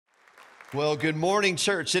Well, good morning,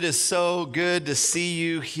 church. It is so good to see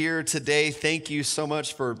you here today. Thank you so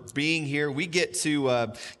much for being here. We get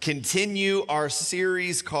to continue our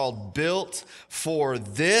series called Built for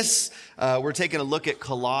This. We're taking a look at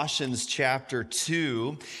Colossians chapter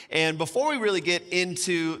 2. And before we really get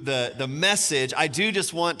into the message, I do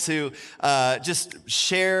just want to just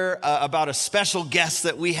share about a special guest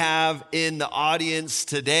that we have in the audience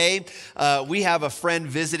today. We have a friend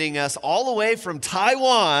visiting us all the way from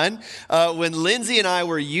Taiwan. When Lindsay and I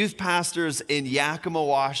were youth pastors in Yakima,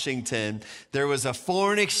 Washington, there was a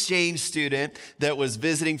foreign exchange student that was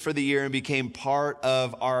visiting for the year and became part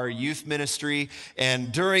of our youth ministry.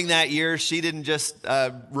 And during that year, she didn't just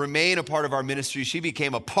remain a part of our ministry, she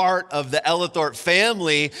became a part of the Ellithorpe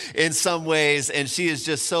family in some ways, and she is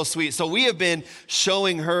just so sweet. So we have been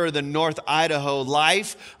showing her the North Idaho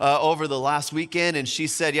life over the last weekend, and she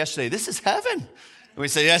said yesterday, "This is heaven." And we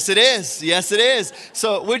say, yes, it is. Yes, it is.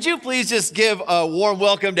 So would you please just give a warm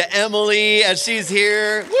welcome to Emily as she's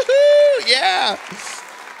here. Woohoo! Yeah.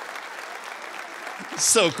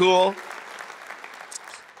 So cool.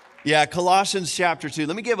 Yeah, Colossians chapter 2.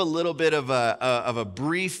 Let me give a little bit of a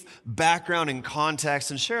brief background and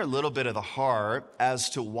context and share a little bit of the heart as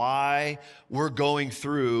to why we're going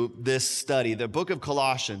through this study. The book of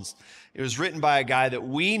Colossians, it was written by a guy that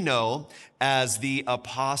we know as the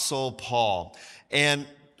Apostle Paul. And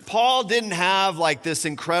Paul didn't have like this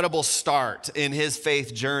incredible start in his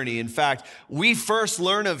faith journey. In fact, we first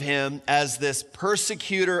learn of him as this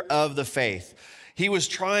persecutor of the faith. He was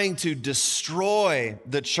trying to destroy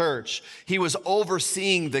the church. He was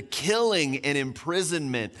overseeing the killing and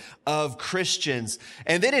imprisonment of Christians.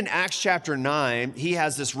 And then in Acts chapter 9, he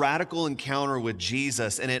has this radical encounter with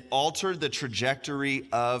Jesus, and it altered the trajectory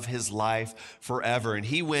of his life forever. And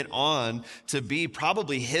he went on to be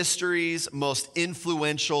probably history's most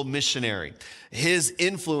influential missionary. His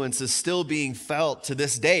influence is still being felt to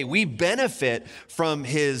this day. We benefit from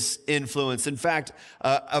his influence. In fact,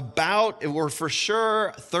 we're for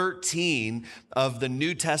sure 13 of the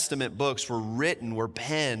New Testament books were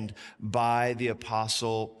penned by the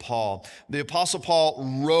Apostle Paul. The Apostle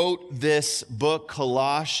Paul wrote this book,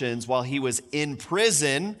 Colossians, while he was in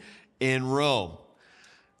prison in Rome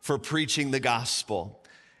for preaching the gospel.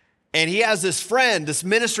 And he has this friend, this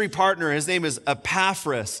ministry partner, his name is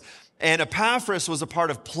Epaphras. And Epaphras was a part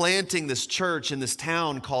of planting this church in this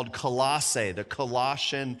town called Colossae, the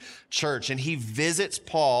Colossian church. And he visits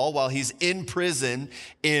Paul while he's in prison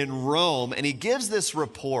in Rome. And he gives this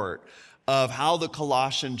report of how the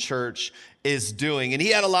Colossian church is doing. And he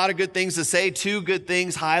had a lot of good things to say, two good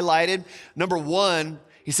things highlighted. Number one,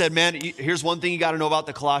 he said, man, here's one thing you got to know about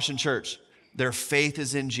the Colossian church. Their faith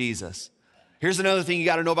is in Jesus. Here's another thing you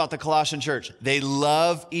got to know about the Colossian church. They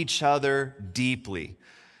love each other deeply.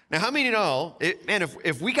 Now, how many know,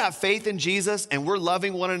 if we got faith in Jesus and we're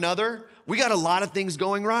loving one another, we got a lot of things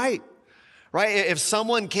going right? If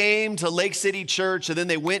someone came to Lake City Church and then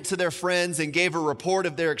they went to their friends and gave a report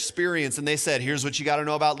of their experience and they said, here's what you got to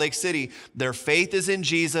know about Lake City. Their faith is in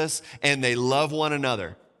Jesus and they love one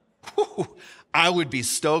another. Whew, I would be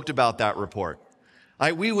stoked about that report.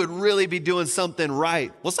 We would really be doing something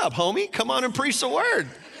right. What's up, homie? Come on and preach the word.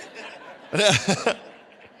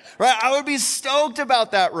 Right? I would be stoked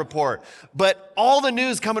about that report. But all the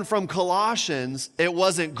news coming from Colossians, it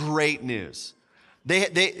wasn't great news.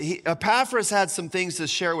 Epaphras had some things to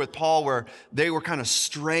share with Paul where they were kind of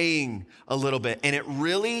straying a little bit. And it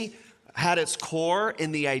really had its core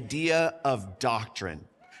in the idea of doctrine.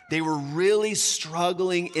 They were really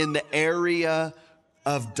struggling in the area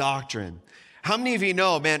of doctrine. How many of you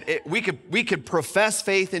know, man, we could profess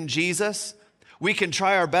faith in Jesus. We can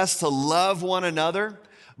try our best to love one another.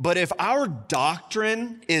 But if our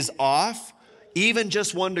doctrine is off, even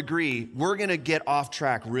just 1 degree, we're going to get off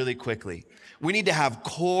track really quickly. We need to have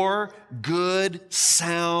core, good,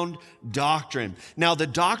 sound doctrine. Now, the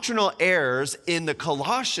doctrinal errors in the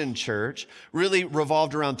Colossian church really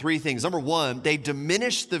revolved around three things. Number one, they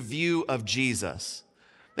diminished the view of Jesus.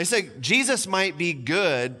 They say Jesus might be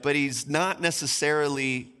good, but he's not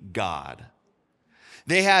necessarily God.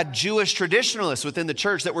 They had Jewish traditionalists within the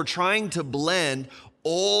church that were trying to blend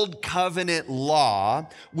old covenant law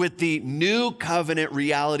with the new covenant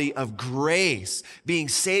reality of grace, being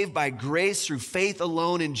saved by grace through faith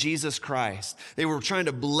alone in Jesus Christ. They were trying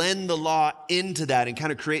to blend the law into that and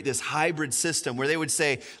kind of create this hybrid system where they would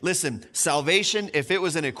say, listen, salvation, if it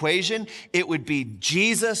was an equation, it would be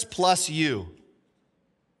Jesus plus you.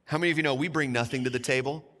 How many of you know we bring nothing to the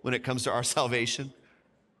table when it comes to our salvation?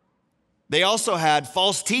 They also had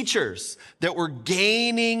false teachers that were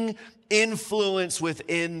gaining influence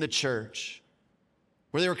within the church.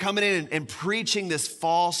 where they were coming in and preaching this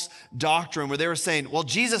false doctrine where they were saying, well,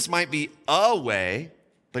 Jesus might be a way,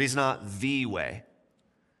 but he's not the way.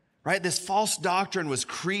 Right? This false doctrine was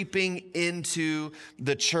creeping into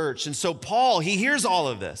the church. And so Paul, he hears all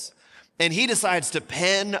of this and he decides to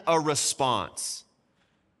pen a response.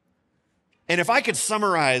 And if I could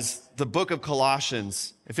summarize the book of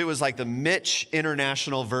Colossians, if it was like the Mitch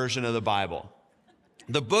International version of the Bible,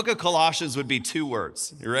 the book of Colossians would be 2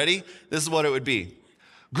 words. You ready? This is what it would be.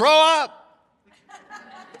 Grow up.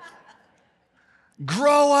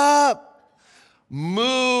 Grow up.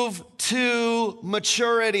 Move to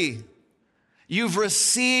maturity. You've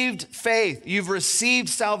received faith. You've received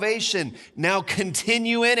salvation. Now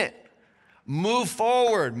continue in it. Move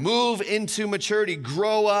forward. Move into maturity.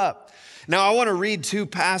 Grow up. Now, I want to read 2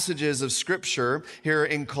 passages of scripture here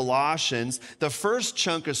in Colossians. The first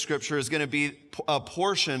chunk of scripture is going to be a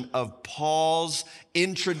portion of Paul's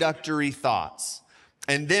introductory thoughts.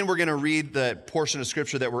 And then we're going to read the portion of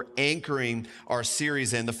scripture that we're anchoring our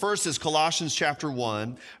series in. The first is Colossians chapter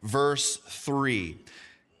 1, verse 3.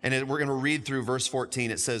 And we're going to read through verse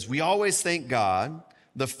 14. It says, "We always thank God,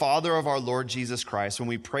 the Father of our Lord Jesus Christ, when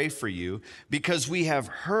we pray for you, because we have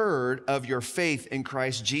heard of your faith in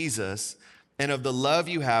Christ Jesus and of the love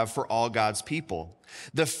you have for all God's people.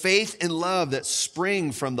 The faith and love that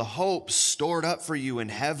spring from the hope stored up for you in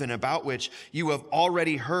heaven, about which you have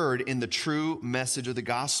already heard in the true message of the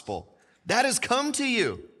gospel. That has come to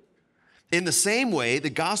you. In the same way, the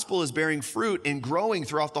gospel is bearing fruit and growing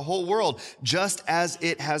throughout the whole world, just as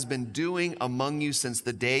it has been doing among you since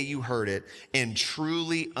the day you heard it and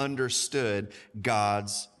truly understood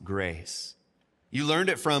God's grace. You learned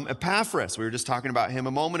it from Epaphras. We were just talking about him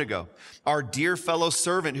a moment ago. Our dear fellow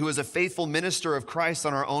servant who is a faithful minister of Christ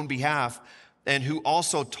on our own behalf and who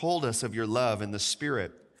also told us of your love in the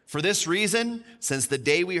Spirit. For this reason, since the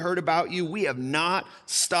day we heard about you, we have not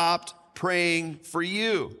stopped praying for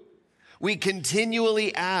you. We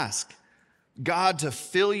continually ask God to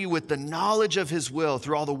fill you with the knowledge of his will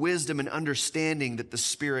through all the wisdom and understanding that the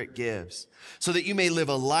Spirit gives, so that you may live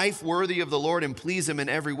a life worthy of the Lord and please him in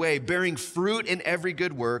every way, bearing fruit in every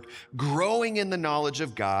good work, growing in the knowledge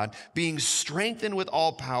of God, being strengthened with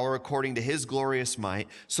all power according to his glorious might,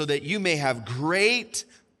 so that you may have great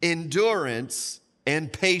endurance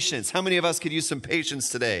and patience. How many of us could use some patience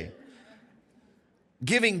today?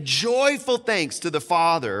 Giving joyful thanks to the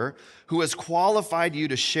Father who has qualified you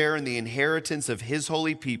to share in the inheritance of his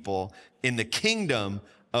holy people in the kingdom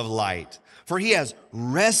of light. For he has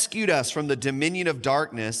rescued us from the dominion of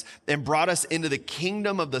darkness and brought us into the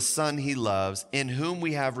kingdom of the Son he loves, in whom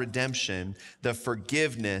we have redemption, the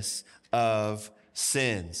forgiveness of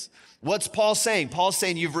sins. What's Paul saying? Paul's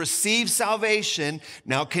saying you've received salvation,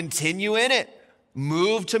 now continue in it.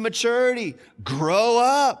 Move to maturity. Grow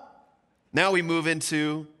up. Now we move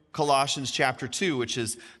into Colossians chapter 2, which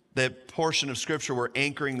is the portion of scripture we're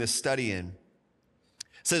anchoring this study in.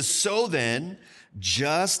 It says, so then,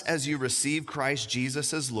 just as you receive Christ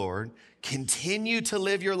Jesus as Lord, continue to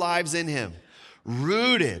live your lives in him,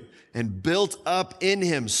 rooted and built up in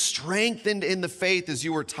him, strengthened in the faith as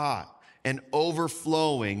you were taught, and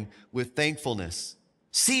overflowing with thankfulness.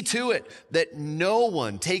 See to it that no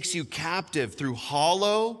one takes you captive through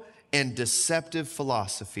hollow and deceptive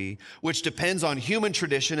philosophy, which depends on human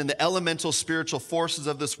tradition and the elemental spiritual forces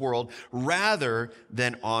of this world, rather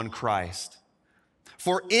than on Christ.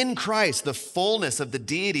 For in Christ, the fullness of the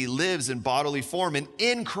deity lives in bodily form, and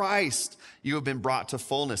in Christ, you have been brought to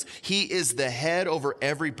fullness. He is the head over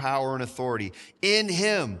every power and authority. In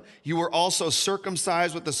him, you were also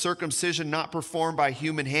circumcised with the circumcision not performed by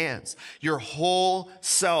human hands. Your whole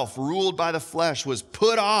self, ruled by the flesh, was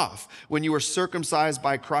put off when you were circumcised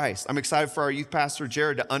by Christ. I'm excited for our youth pastor,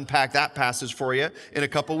 Jared, to unpack that passage for you in a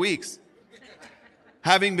couple weeks.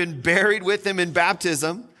 Having been buried with him in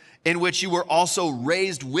baptism, in which you were also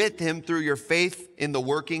raised with him through your faith in the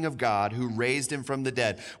working of God who raised him from the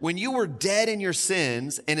dead. When you were dead in your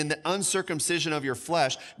sins and in the uncircumcision of your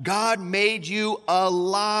flesh, God made you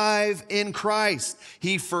alive in Christ.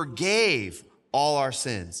 He forgave all our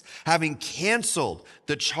sins, having canceled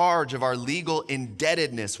the charge of our legal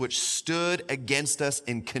indebtedness, which stood against us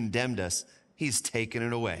and condemned us. He's taken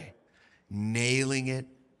it away, nailing it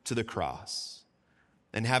to the cross.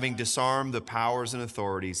 And having disarmed the powers and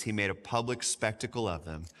authorities, he made a public spectacle of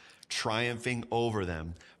them, triumphing over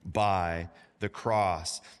them by the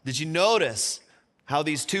cross. Did you notice how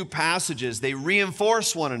these two passages, they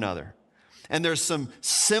reinforce one another? And there's some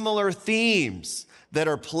similar themes that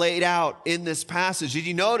are played out in this passage. Did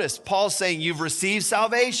you notice Paul's saying, you've received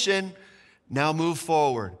salvation, now move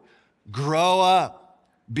forward, grow up,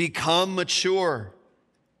 become mature.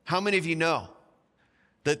 How many of you know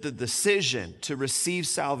that the decision to receive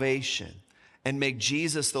salvation and make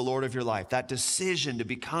Jesus the Lord of your life, that decision to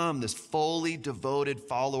become this fully devoted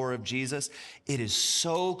follower of Jesus, it is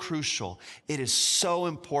so crucial. It is so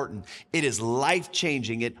important. It is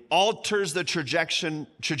life-changing. It alters the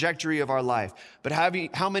trajectory of our life. But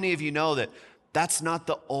how many of you know that that's not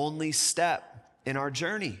the only step in our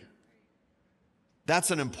journey?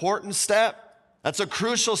 That's an important step. That's a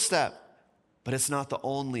crucial step, but it's not the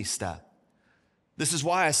only step. This is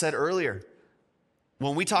why I said earlier,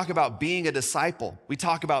 when we talk about being a disciple, we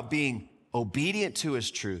talk about being obedient to his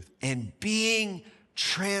truth and being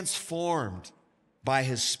transformed by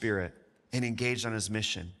his Spirit and engaged on his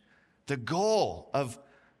mission. The goal of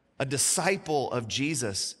a disciple of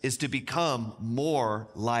Jesus is to become more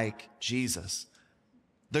like Jesus.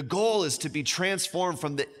 The goal is to be transformed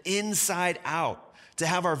from the inside out, to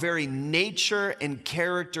have our very nature and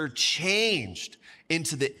character changed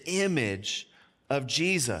into the image of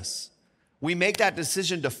Jesus. We make that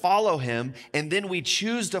decision to follow him, and then we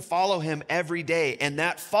choose to follow him every day. And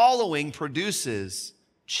that following produces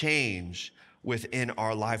change within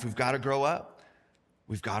our life. We've got to grow up.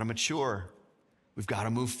 We've got to mature. We've got to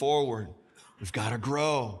move forward. We've got to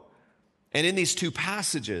grow. And in these two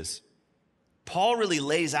passages, Paul really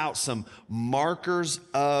lays out some markers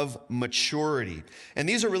of maturity. And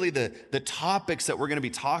these are really the topics that we're going to be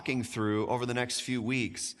talking through over the next few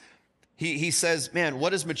weeks. He says, man,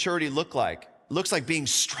 what does maturity look like? It looks like being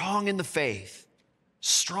strong in the faith.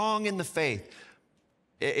 Strong in the faith.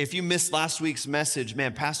 If you missed last week's message,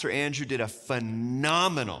 man, Pastor Andrew did a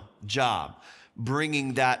phenomenal job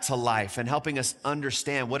bringing that to life and helping us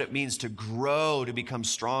understand what it means to grow, to become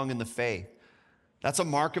strong in the faith. That's a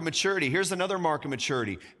mark of maturity. Here's another mark of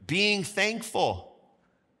maturity: being thankful,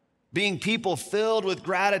 being people filled with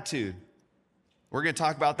gratitude. We're going to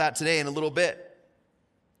talk about that today in a little bit.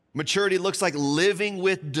 Maturity looks like living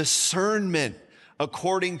with discernment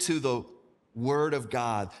according to the Word of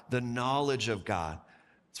God, the knowledge of God.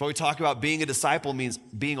 That's why we talk about being a disciple means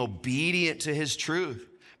being obedient to his truth.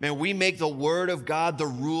 Man, we make the Word of God the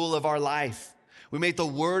rule of our life. We make the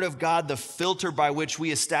Word of God the filter by which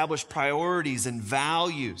we establish priorities and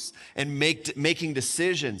values and making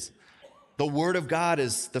decisions. The Word of God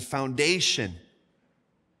is the foundation.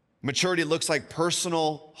 Maturity looks like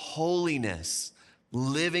personal holiness,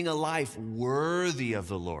 living a life worthy of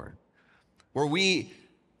the Lord, where we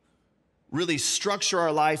really structure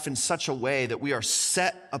our life in such a way that we are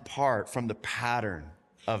set apart from the pattern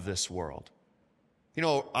of this world. You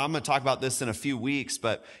know, I'm going to talk about this in a few weeks,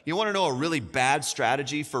 but you want to know a really bad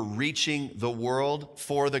strategy for reaching the world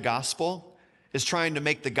for the gospel is trying to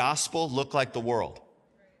make the gospel look like the world.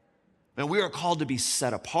 And we are called to be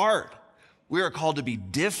set apart. We are called to be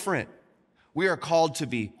different. We are called to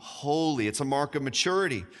be holy. It's a mark of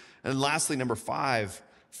maturity. And lastly, number 5,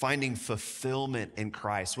 finding fulfillment in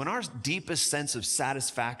Christ. When our deepest sense of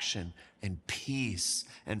satisfaction and peace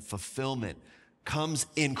and fulfillment comes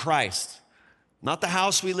in Christ, not the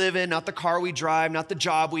house we live in, not the car we drive, not the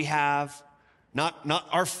job we have, not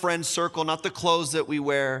our friend circle, not the clothes that we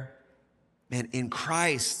wear. Man, in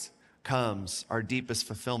Christ comes our deepest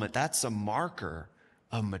fulfillment. That's a marker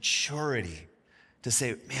of maturity to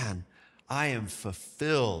say, man, I am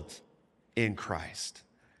fulfilled in Christ.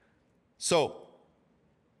 So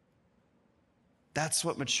that's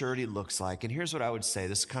what maturity looks like. And here's what I would say.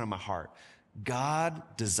 This is kind of my heart. God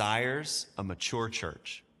desires a mature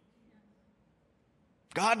church.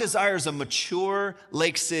 God desires a mature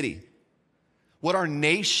Lake City. What our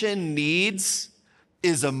nation needs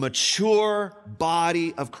is a mature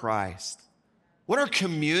body of Christ. What our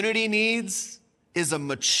community needs is a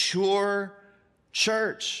mature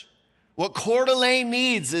church. What Coeur d'Alene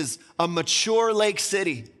needs is a mature Lake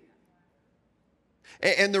City.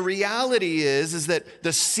 And the reality is that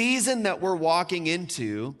the season that we're walking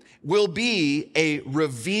into will be a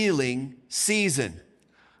revealing season.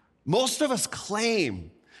 Most of us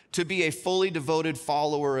claim to be a fully devoted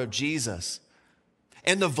follower of Jesus,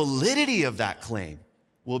 and the validity of that claim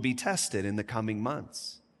will be tested in the coming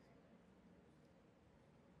months.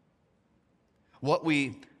 What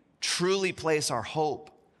we truly place our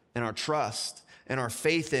hope and our trust and our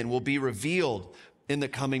faith in will be revealed in the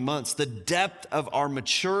coming months. The depth of our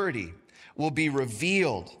maturity will be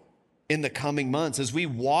revealed in the coming months as we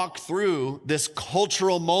walk through this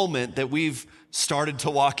cultural moment that we've started to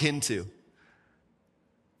walk into.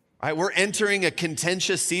 All right, we're entering a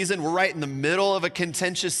contentious season. We're right in the middle of a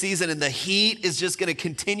contentious season, and the heat is just going to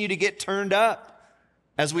continue to get turned up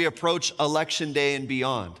as we approach Election Day and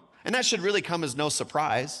beyond. And that should really come as no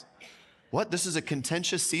surprise. What, this is a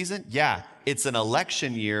contentious season? Yeah, it's an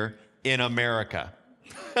election year in America.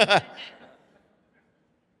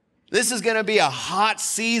 This is going to be a hot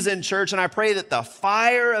season, church, and I pray that the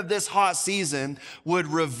fire of this hot season would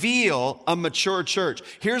reveal a mature church.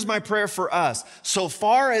 Here's my prayer for us. So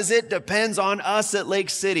far as it depends on us at Lake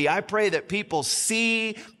City, I pray that people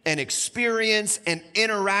see and experience and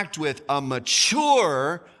interact with a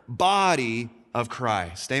mature body of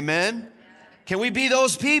Christ. Amen? Can we be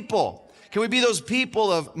those people? Can we be those people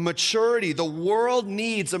of maturity? The world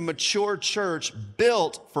needs a mature church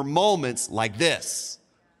built for moments like this.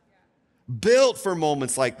 Built for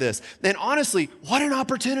moments like this. And honestly, what an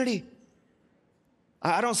opportunity.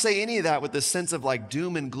 I don't say any of that with this sense of like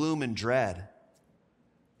doom and gloom and dread.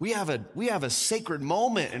 We have a sacred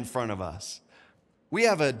moment in front of us. We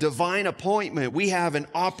have a divine appointment. We have an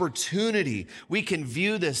opportunity. We can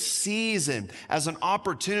view this season as an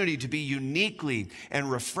opportunity to be uniquely and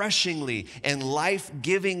refreshingly and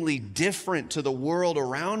life-givingly different to the world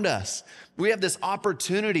around us. We have this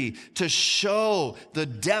opportunity to show the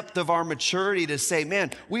depth of our maturity, to say,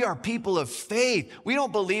 man, we are people of faith. We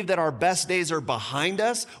don't believe that our best days are behind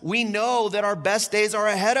us. We know that our best days are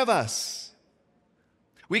ahead of us.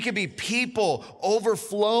 We could be people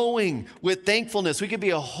overflowing with thankfulness. We could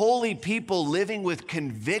be a holy people living with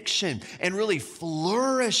conviction and really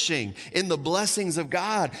flourishing in the blessings of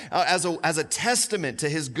God as a testament to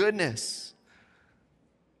his goodness.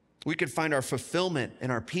 We could find our fulfillment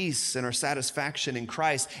and our peace and our satisfaction in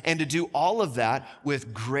Christ, and to do all of that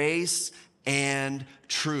with grace and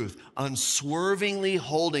truth, unswervingly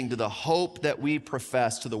holding to the hope that we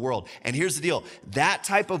profess to the world. And here's the deal. That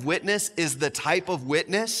type of witness is the type of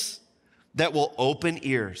witness that will open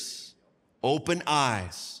ears, open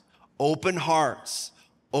eyes, open hearts,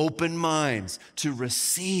 open minds to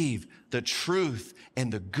receive the truth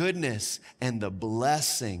and the goodness and the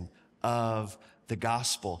blessing of the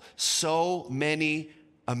gospel. So many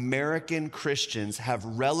American Christians have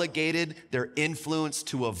relegated their influence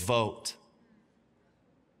to a vote.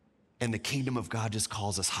 And the kingdom of God just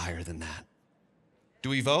calls us higher than that. Do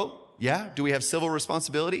we vote? Yeah. Do we have civil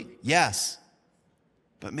responsibility? Yes.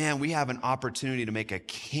 But man, we have an opportunity to make a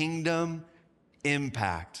kingdom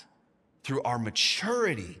impact through our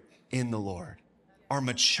maturity in the Lord. Our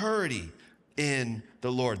maturity in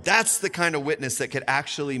the Lord. That's the kind of witness that could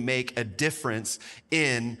actually make a difference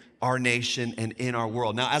in our nation and in our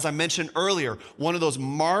world. Now, as I mentioned earlier, one of those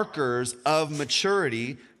markers of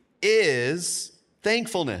maturity is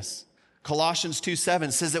thankfulness. Colossians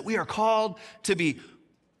 2:7 says that we are called to be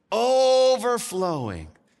overflowing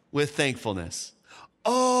with thankfulness.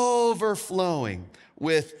 Overflowing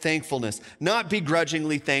with thankfulness. Not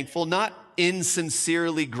begrudgingly thankful, not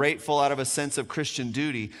insincerely grateful out of a sense of Christian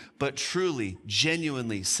duty, but truly,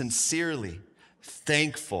 genuinely, sincerely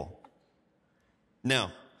thankful.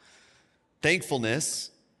 Now,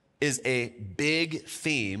 thankfulness is a big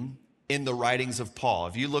theme in the writings of Paul.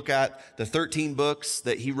 If you look at the 13 books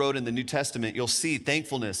that he wrote in the New Testament, you'll see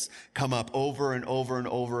thankfulness come up over and over and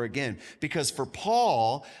over again. Because for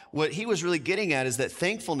Paul, what he was really getting at is that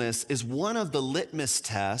thankfulness is one of the litmus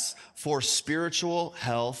tests for spiritual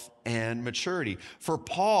health and maturity. For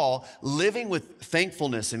Paul, living with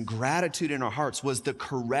thankfulness and gratitude in our hearts was the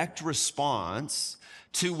correct response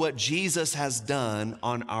to what Jesus has done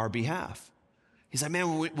on our behalf. He's like,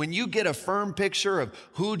 man, when you get a firm picture of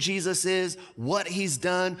who Jesus is, what he's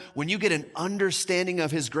done, when you get an understanding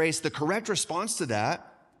of his grace, the correct response to that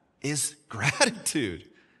is gratitude,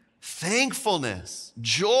 thankfulness,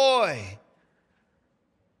 joy.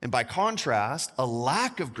 And by contrast, a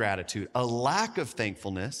lack of gratitude, a lack of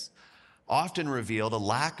thankfulness often revealed a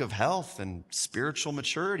lack of health and spiritual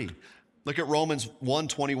maturity. Look at Romans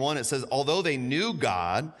 1:21. It says, although they knew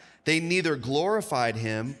God, they neither glorified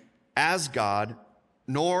him as God,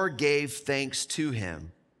 nor gave thanks to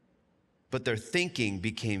him, but their thinking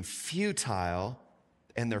became futile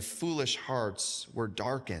and their foolish hearts were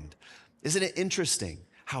darkened. Isn't it interesting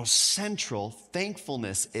how central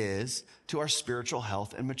thankfulness is to our spiritual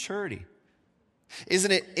health and maturity?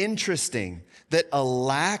 Isn't it interesting that a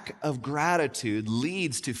lack of gratitude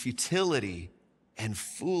leads to futility and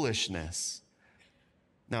foolishness?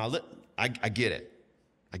 Now, I get it.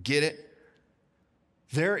 I get it.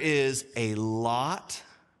 There is a lot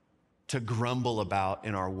to grumble about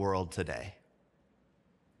in our world today,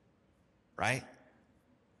 right?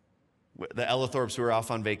 The Ellithorpes were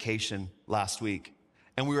off on vacation last week,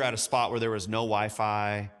 and we were at a spot where there was no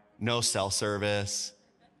Wi-Fi, no cell service.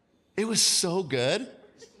 It was so good.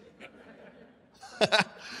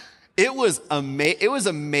 It was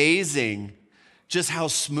amazing just how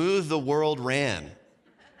smooth the world ran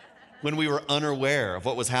when we were unaware of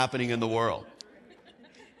what was happening in the world.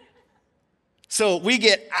 So we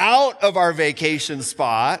get out of our vacation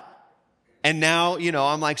spot And now,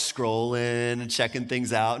 I'm like scrolling and checking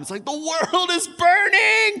things out. And it's like, the world is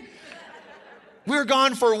burning. We're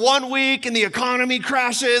gone for 1 week and the economy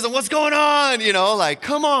crashes and what's going on? Like,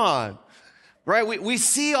 come on. Right? We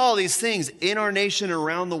see all these things in our nation and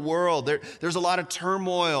around the world. There's a lot of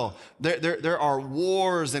turmoil. There are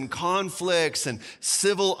wars and conflicts and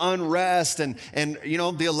civil unrest and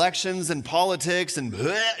the elections and politics and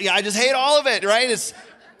I just hate all of it, right?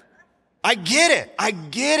 I get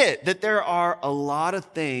it that there are a lot of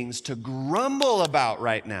things to grumble about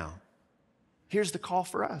right now. Here's the call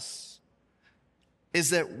for us,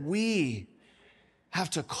 is that we have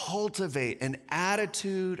to cultivate an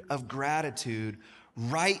attitude of gratitude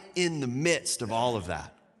right in the midst of all of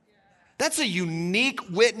that. That's a unique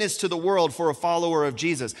witness to the world for a follower of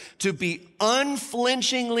Jesus, to be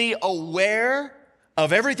unflinchingly aware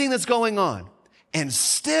of everything that's going on and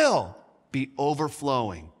still be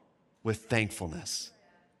overflowing with thankfulness.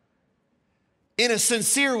 In a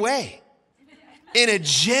sincere way, in a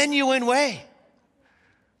genuine way.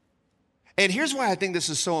 And here's why I think this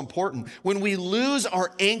is so important. When we lose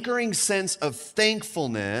our anchoring sense of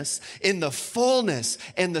thankfulness in the fullness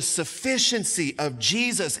and the sufficiency of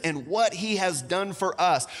Jesus and what he has done for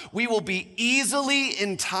us, we will be easily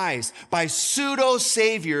enticed by pseudo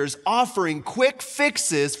saviors offering quick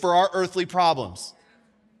fixes for our earthly problems.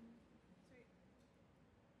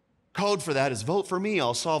 Code for that is vote for me.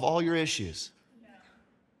 I'll solve all your issues.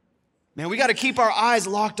 Man, we got to keep our eyes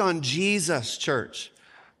locked on Jesus, church.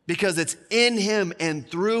 Because it's in him and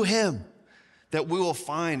through him that we will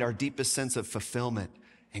find our deepest sense of fulfillment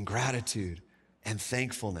and gratitude and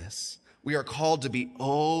thankfulness. We are called to be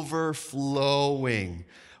overflowing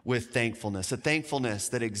with thankfulness, a thankfulness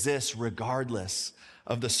that exists regardless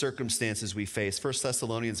of the circumstances we face. 1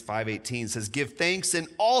 Thessalonians 5:18 says, give thanks in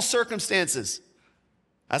all circumstances.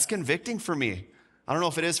 That's convicting for me. I don't know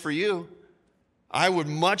if it is for you. I would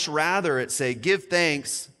much rather it say, give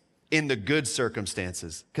thanks in the good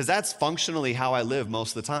circumstances, because that's functionally how I live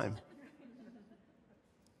most of the time.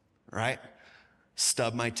 Right?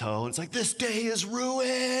 Stub my toe, and it's like, this day is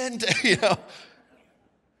ruined.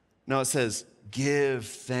 No, it says, give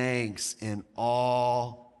thanks in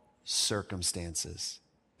all circumstances.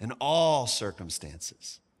 In all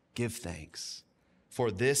circumstances, give thanks.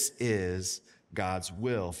 For this is God's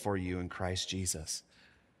will for you in Christ Jesus.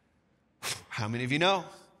 How many of you know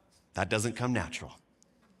that doesn't come natural?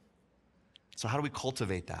 So how do we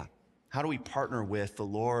cultivate that? How do we partner with the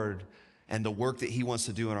Lord and the work that he wants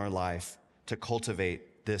to do in our life to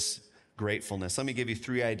cultivate this gratefulness? Let me give you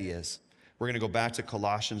 3 ideas. We're going to go back to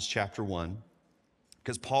Colossians chapter 1,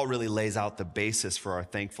 because Paul really lays out the basis for our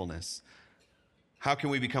thankfulness. How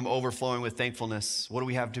can we become overflowing with thankfulness? What do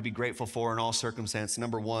we have to be grateful for in all circumstances?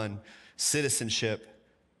 Number 1, citizenship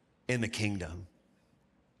in the kingdom.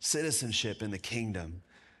 Citizenship in the kingdom.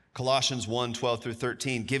 Colossians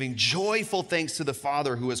 1:12-13, giving joyful thanks to the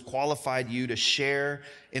Father who has qualified you to share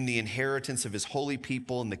in the inheritance of his holy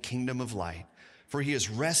people in the kingdom of light. For he has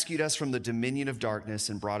rescued us from the dominion of darkness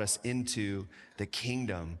and brought us into the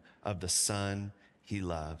kingdom of the Son he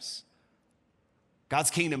loves.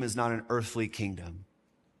 God's kingdom is not an earthly kingdom.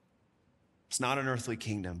 It's not an earthly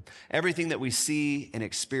kingdom. Everything that we see and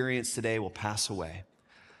experience today will pass away.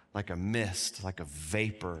 Like a mist, like a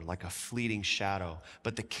vapor, like a fleeting shadow.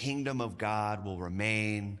 But the kingdom of God will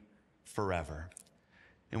remain forever.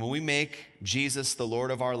 And when we make Jesus the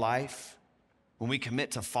Lord of our life, when we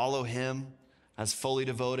commit to follow him as fully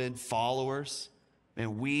devoted followers,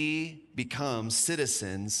 and we become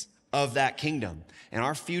citizens of that kingdom. And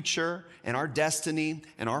our future and our destiny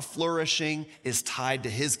and our flourishing is tied to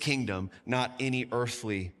his kingdom, not any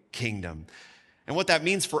earthly kingdom. And what that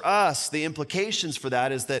means for us, the implications for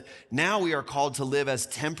that is that now we are called to live as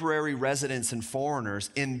temporary residents and foreigners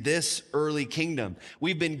in this early kingdom.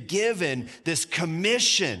 We've been given this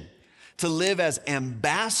commission to live as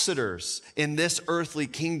ambassadors in this earthly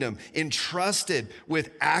kingdom, entrusted with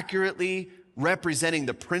accurately representing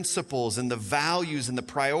the principles and the values and the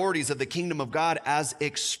priorities of the kingdom of God as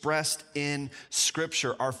expressed in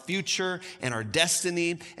Scripture. Our future and our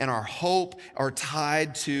destiny and our hope are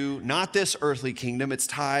tied to not this earthly kingdom, it's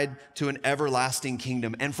tied to an everlasting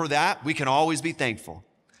kingdom. And for that, we can always be thankful.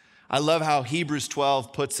 I love how Hebrews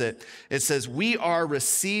 12 puts it. It says, we are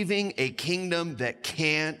receiving a kingdom that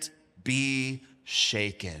can't be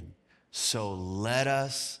shaken. So let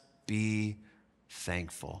us be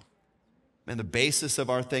thankful. And the basis of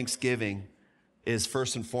our thanksgiving is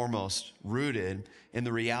first and foremost rooted in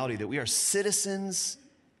the reality that we are citizens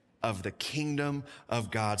of the kingdom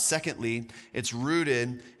of God. Secondly, it's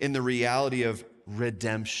rooted in the reality of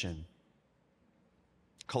redemption.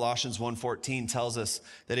 Colossians 1:14 tells us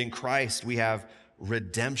that in Christ we have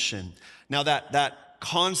redemption. Now that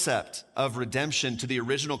concept of redemption to the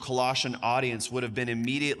original Colossian audience would have been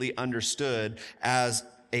immediately understood as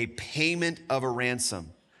a payment of a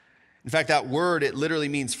ransom. In fact, that word, it literally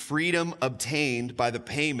means freedom obtained by the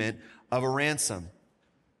payment of a ransom.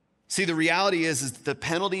 See, the reality is that the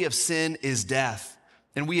penalty of sin is death.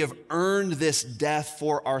 And we have earned this death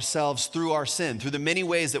for ourselves through our sin, through the many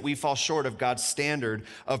ways that we fall short of God's standard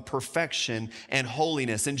of perfection and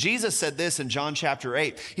holiness. And Jesus said this in John chapter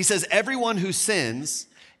 8. He says, everyone who sins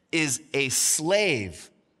is a slave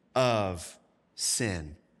of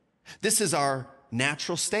sin. This is our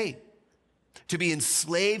natural state, to be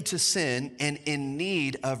enslaved to sin and in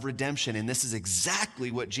need of redemption. And this is exactly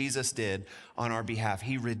what Jesus did on our behalf.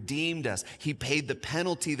 He redeemed us. He paid the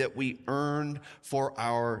penalty that we earned for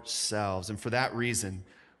ourselves. And for that reason,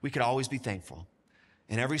 we could always be thankful.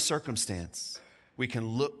 In every circumstance, we can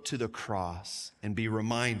look to the cross and be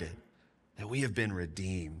reminded that we have been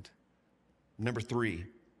redeemed. Number 3,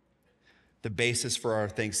 the basis for our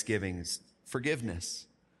thanksgiving is forgiveness.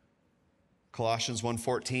 Colossians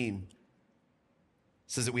 1:14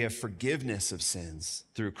 says that we have forgiveness of sins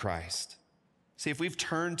through Christ. See, if we've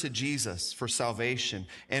turned to Jesus for salvation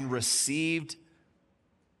and received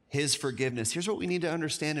his forgiveness, here's what we need to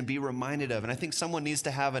understand and be reminded of. And I think someone needs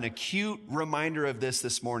to have an acute reminder of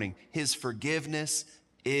this morning. His forgiveness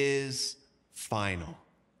is final.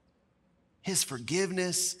 His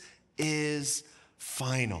forgiveness is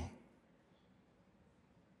final.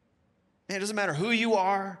 Man, it doesn't matter who you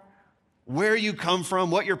are, where you come from,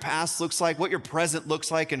 what your past looks like, what your present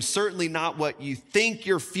looks like, and certainly not what you think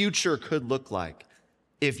your future could look like.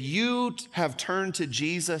 If you have turned to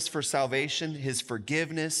Jesus for salvation, his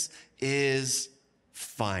forgiveness is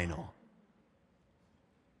final.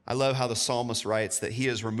 I love how the psalmist writes that he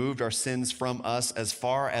has removed our sins from us as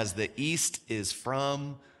far as the east is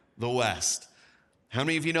from the west. How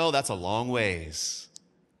many of you know that's a long ways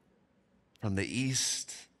from the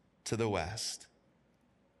east to the west?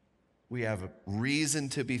 We have a reason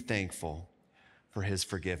to be thankful for his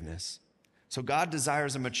forgiveness. So God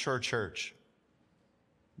desires a mature church.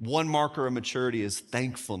 One marker of maturity is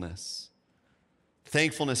thankfulness.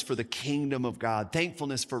 Thankfulness for the kingdom of God.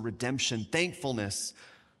 Thankfulness for redemption. Thankfulness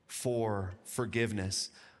for forgiveness.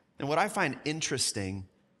 And what I find interesting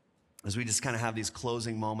as we just kind of have these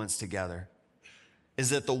closing moments together is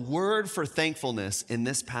that the word for thankfulness in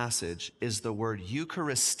this passage is the word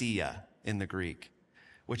Eucharistia in the Greek,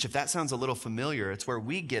 which if that sounds a little familiar, it's where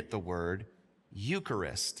we get the word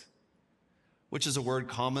Eucharist, which is a word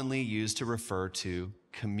commonly used to refer to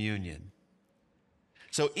communion.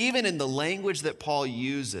 So even in the language that Paul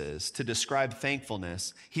uses to describe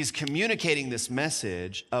thankfulness, he's communicating this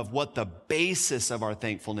message of what the basis of our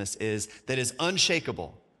thankfulness is, that is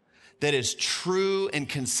unshakable, that is true and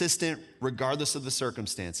consistent regardless of the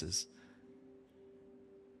circumstances.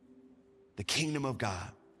 The kingdom of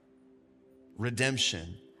God,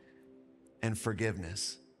 redemption, and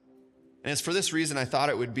forgiveness. And it's for this reason I thought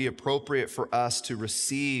it would be appropriate for us to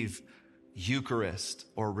receive Eucharist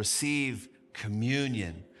or receive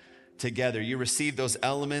communion together. You receive those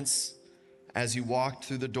elements as you walked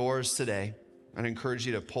through the doors today. I'd encourage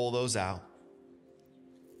you to pull those out.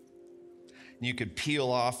 You could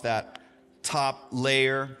peel off that top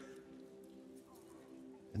layer,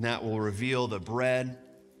 and that will reveal the bread.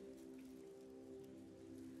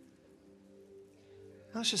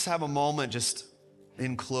 Let's just have a moment just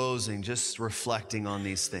in closing, just reflecting on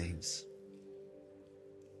these things.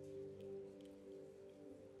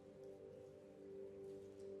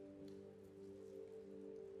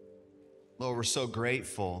 Lord, we're so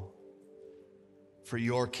grateful for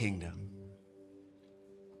your kingdom.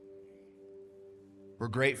 We're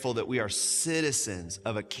grateful that we are citizens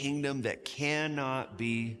of a kingdom that cannot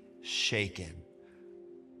be shaken,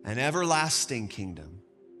 an everlasting kingdom.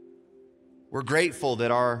 We're grateful that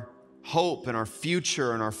our hope and our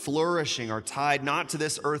future and our flourishing are tied not to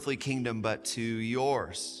this earthly kingdom, but to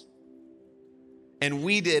yours. And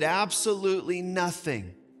we did absolutely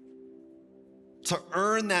nothing to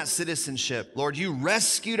earn that citizenship. Lord, you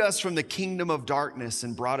rescued us from the kingdom of darkness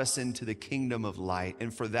and brought us into the kingdom of light.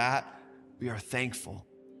 And for that, we are thankful.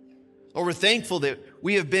 Lord, we're thankful that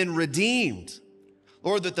we have been redeemed.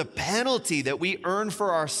 Lord, that the penalty that we earned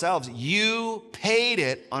for ourselves, you paid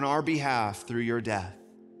it on our behalf through your death.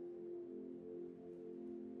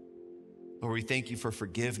 Lord, we thank you for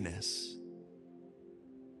forgiveness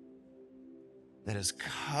that has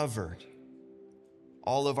covered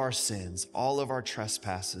all of our sins, all of our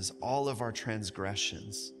trespasses, all of our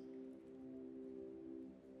transgressions,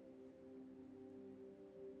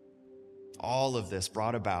 all of this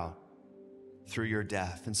brought about through your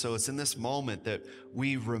death. And so it's in this moment that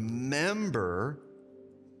we remember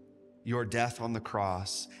your death on the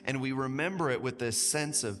cross, and we remember it with this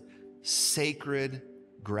sense of sacred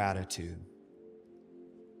gratitude.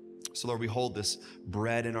 So Lord, we hold this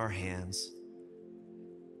bread in our hands.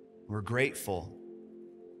 We're grateful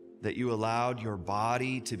that you allowed your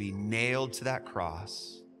body to be nailed to that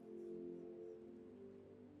cross,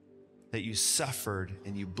 that you suffered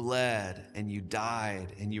and you bled and you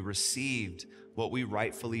died and you received what we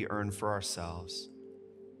rightfully earned for ourselves.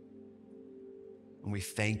 And we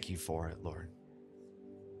thank you for it, Lord.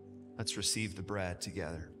 Let's receive the bread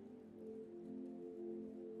together.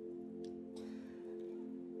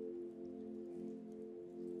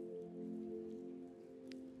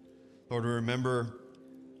 Lord, we remember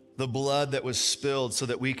the blood that was spilled so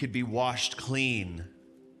that we could be washed clean.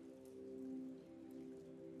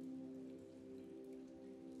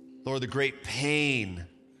 Lord, the great pain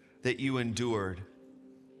that you endured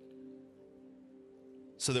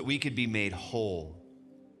so that we could be made whole.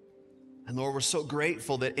 And Lord, we're so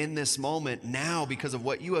grateful that in this moment now, because of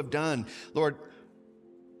what you have done, Lord,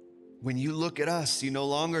 when you look at us, you no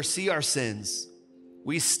longer see our sins.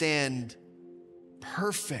 We stand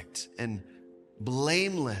perfect and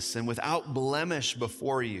blameless and without blemish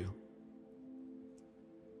before you.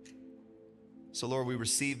 So Lord, we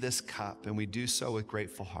receive this cup and we do so with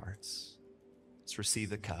grateful hearts. Let's receive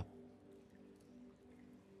the cup.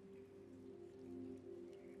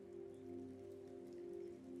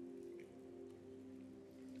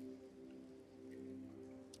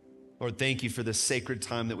 Lord, thank you for this sacred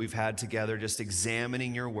time that we've had together, just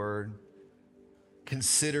examining your word,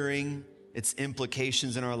 considering its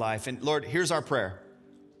implications in our life. And Lord, here's our prayer.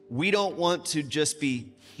 We don't want to just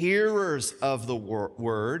be hearers of the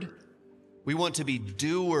word. We want to be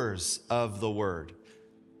doers of the word.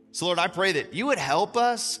 So Lord, I pray that you would help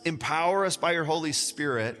us, empower us by your Holy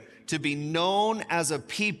Spirit to be known as a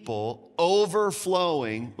people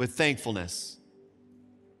overflowing with thankfulness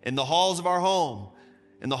in the halls of our home,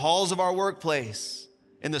 in the halls of our workplace,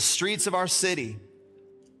 in the streets of our city.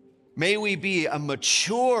 May we be a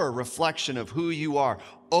mature reflection of who you are,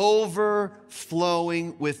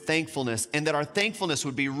 overflowing with thankfulness, and that our thankfulness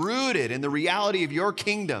would be rooted in the reality of your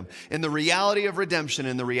kingdom, in the reality of redemption,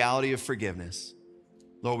 in the reality of forgiveness.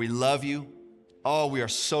 Lord, we love you. Oh, we are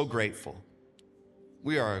so grateful.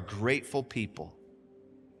 We are a grateful people.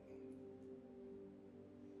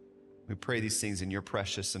 We pray these things in your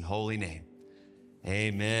precious and holy name.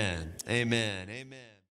 Amen. Amen. Amen.